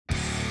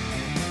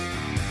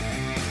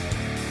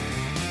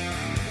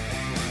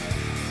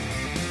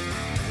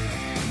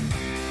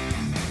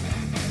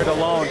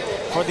alone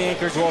for the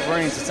Anchorage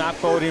Wolverines. It's not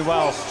boding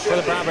well for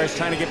the Brahmas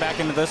trying to get back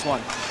into this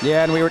one.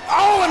 Yeah, and we were,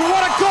 oh, and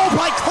what a goal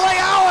by Clay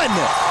Allen!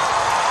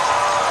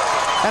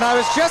 And I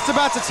was just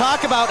about to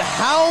talk about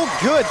how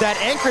good that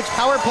Anchorage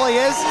power play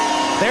is.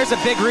 There's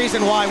a big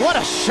reason why. What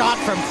a shot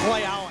from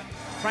Clay Allen.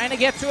 Trying to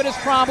get to it is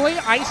Probably.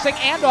 Icing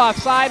and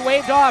offside.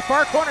 Waved off.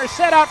 Far corner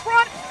set out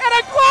front. And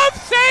a glove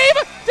save!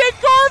 Did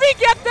Garvey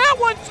get that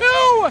one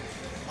too?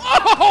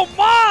 Oh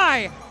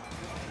my!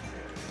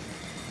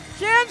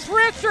 Jens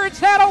Richards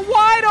had a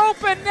wide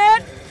open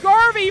net.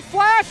 Garvey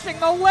flashing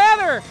the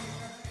leather.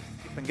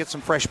 And get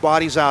some fresh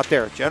bodies out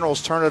there.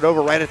 Generals turn it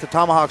over right at the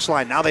Tomahawks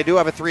line. Now they do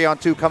have a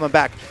 3-on-2 coming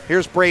back.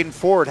 Here's Braden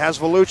Ford, has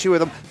Vellucci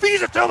with him.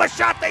 Feeds it to him, a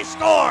shot, they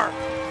score!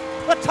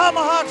 The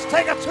Tomahawks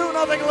take a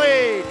 2-0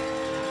 lead.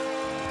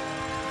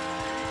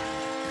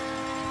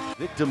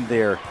 Victim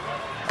there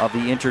of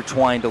the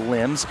intertwined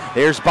limbs.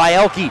 There's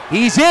Bielke,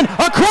 he's in,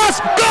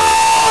 across,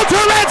 goal!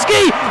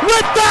 Turansky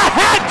with the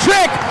hat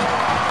trick!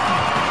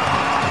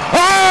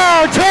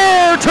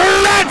 Artur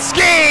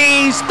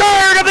Turansky's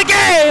third of the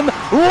game,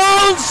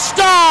 Lone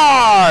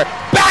Star,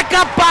 back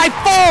up by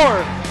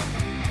 4.